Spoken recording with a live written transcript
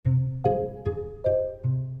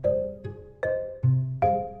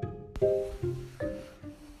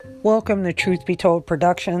Welcome to Truth Be Told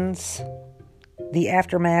Productions, the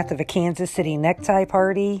aftermath of a Kansas City necktie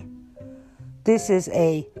party. This is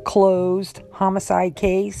a closed homicide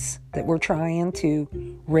case that we're trying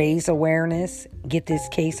to raise awareness, get this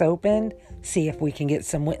case opened, see if we can get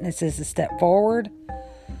some witnesses to step forward.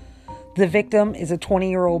 The victim is a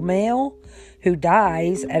 20-year-old male who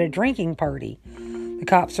dies at a drinking party. The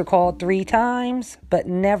cops are called 3 times, but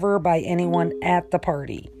never by anyone at the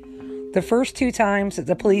party. The first 2 times that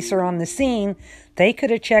the police are on the scene, they could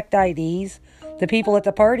have checked IDs. The people at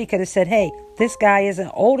the party could have said, hey, this guy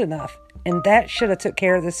isn't old enough, and that should have took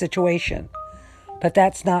care of the situation. But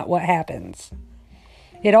that's not what happens.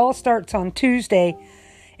 It all starts on Tuesday,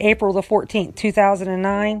 April the 14th,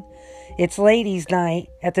 2009. It's ladies' night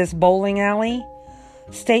at this bowling alley.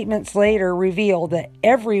 Statements later revealed that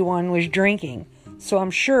everyone was drinking. So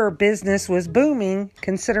I'm sure business was booming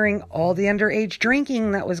considering all the underage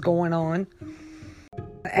drinking that was going on.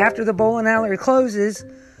 After the bowling alley closes,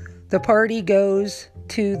 the party goes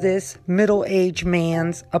to this middle-aged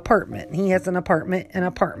man's apartment. He has an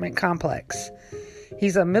apartment complex.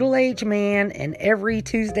 He's a middle-aged man, and every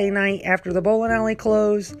Tuesday night after the bowling alley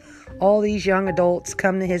closes, all these young adults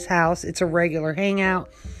come to his house. It's a regular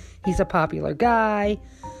hangout. He's a popular guy.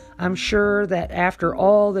 I'm sure that after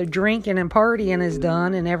all the drinking and partying is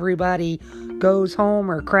done and everybody goes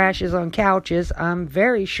home or crashes on couches, I'm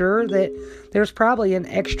very sure that there's probably an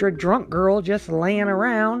extra drunk girl just laying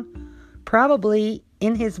around, probably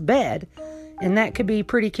in his bed. And that could be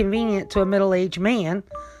pretty convenient to a middle-aged man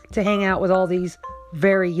to hang out with all these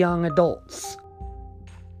very young adults.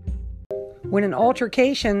 When an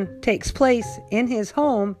altercation takes place in his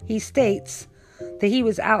home, he states that he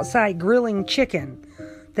was outside grilling chicken.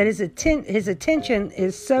 That his attention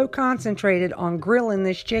is so concentrated on grilling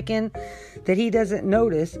this chicken that he doesn't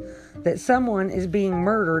notice that someone is being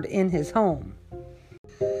murdered in his home.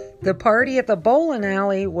 The party at the bowling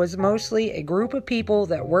alley was mostly a group of people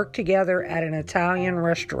that worked together at an Italian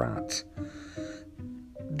restaurant.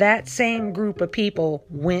 That same group of people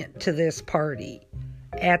went to this party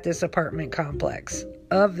at this apartment complex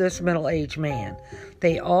of this middle-aged man.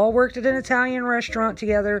 They all worked at an Italian restaurant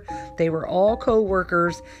together. They were all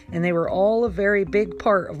co-workers, and they were all a very big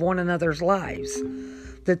part of one another's lives.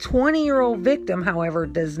 The 20-year-old victim, however,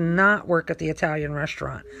 does not work at the Italian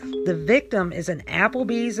restaurant. The victim is an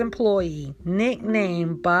Applebee's employee,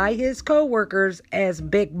 nicknamed by his co-workers as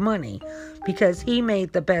Big Money because he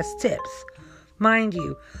made the best tips. Mind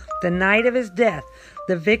you, the night of his death,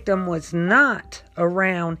 the victim was not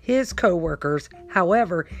around his co-workers.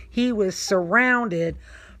 However, he was surrounded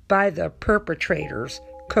by the perpetrator's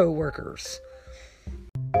co-workers.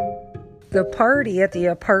 The party at the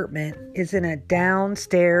apartment is in a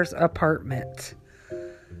downstairs apartment.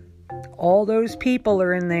 All those people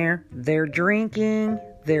are in there. They're drinking.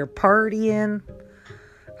 They're partying.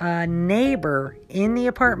 A neighbor in the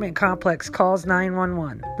apartment complex calls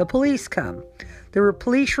 911. The police come. The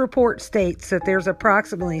police report states that there's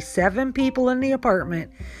approximately 7 people in the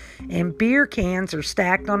apartment and beer cans are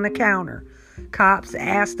stacked on the counter. Cops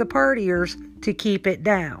ask the partiers to keep it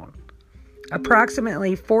down.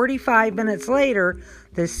 Approximately 45 minutes later,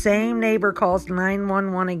 the same neighbor calls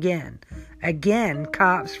 911 again. Again,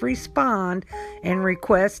 cops respond and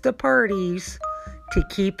request the parties to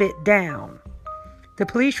keep it down. The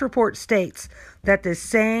police report states that the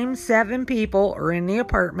same 7 people are in the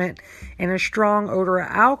apartment and a strong odor of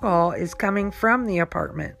alcohol is coming from the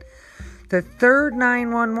apartment. The third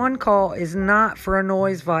 911 call is not for a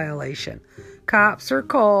noise violation. Cops are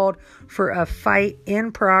called for a fight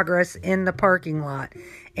in progress in the parking lot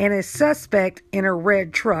and a suspect in a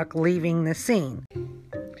red truck leaving the scene.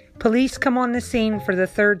 Police come on the scene for the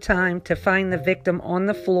 3rd time to find the victim on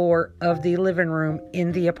the floor of the living room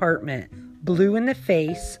in the apartment. Blue in the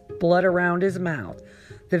face, blood around his mouth.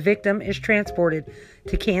 The victim is transported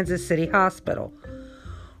to Kansas City Hospital.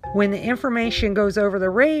 When the information goes over the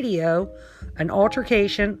radio, an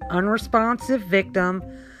altercation, unresponsive victim,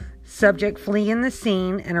 subject fleeing the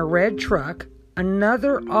scene in a red truck,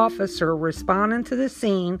 another officer responding to the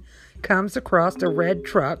scene comes across the red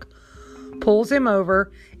truck, pulls him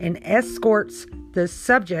over, and escorts the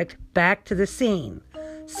subject back to the scene.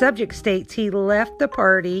 Subject states he left the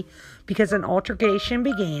party because an altercation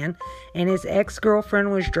began and his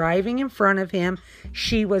ex-girlfriend was driving in front of him.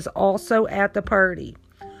 She was also at the party.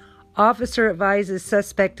 Officer advises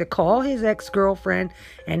suspect to call his ex-girlfriend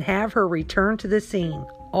and have her return to the scene.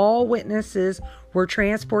 All witnesses were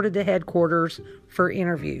transported to headquarters for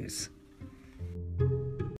interviews.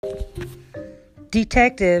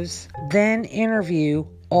 Detectives then interview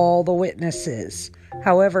all the witnesses.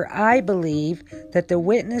 However, I believe that the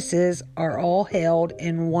witnesses are all held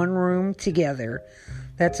in one room together.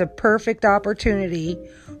 That's a perfect opportunity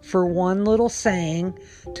for one little saying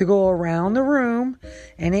to go around the room,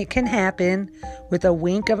 and it can happen with a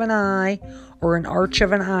wink of an eye or an arch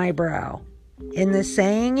of an eyebrow. And the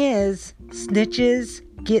saying is, snitches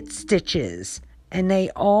get stitches, and they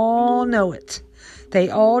all know it. They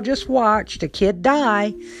all just watched a kid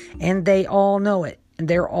die, and they all know it, and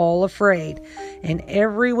they're all afraid. And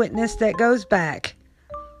every witness that goes back,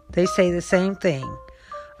 they say the same thing.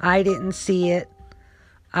 I didn't see it.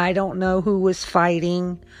 I don't know who was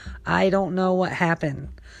fighting. I don't know what happened.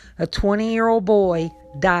 A 20-year-old boy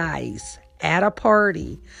dies at a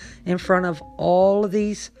party in front of all of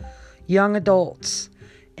these young adults,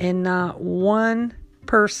 and not one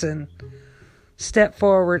person stepped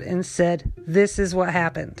forward and said, this is what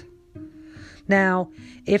happened. Now,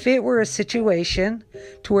 if it were a situation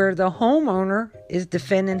to where the homeowner is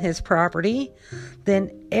defending his property,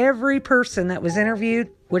 then every person that was interviewed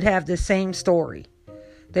would have the same story.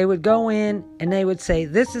 They would go in and they would say,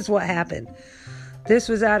 this is what happened. This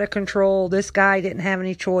was out of control. This guy didn't have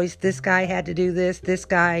any choice. This guy had to do this. This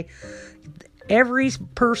guy. Every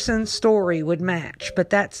person's story would match, but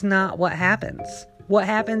that's not what happens. What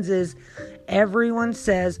happens is everyone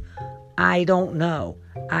says, I don't know.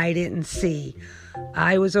 I didn't see.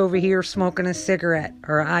 I was over here smoking a cigarette,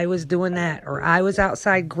 or I was doing that, or I was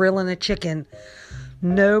outside grilling a chicken.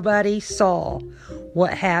 Nobody saw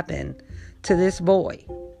what happened to this boy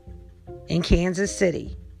in Kansas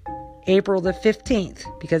City, April the 15th,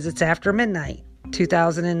 because it's after midnight,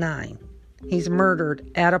 2009. He's murdered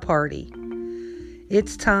at a party.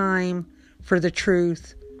 It's time for the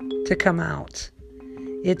truth to come out.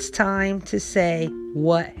 It's time to say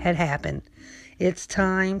what had happened. It's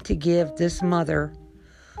time to give this mother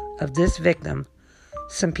of this victim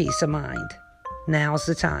some peace of mind. Now's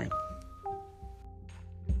the time.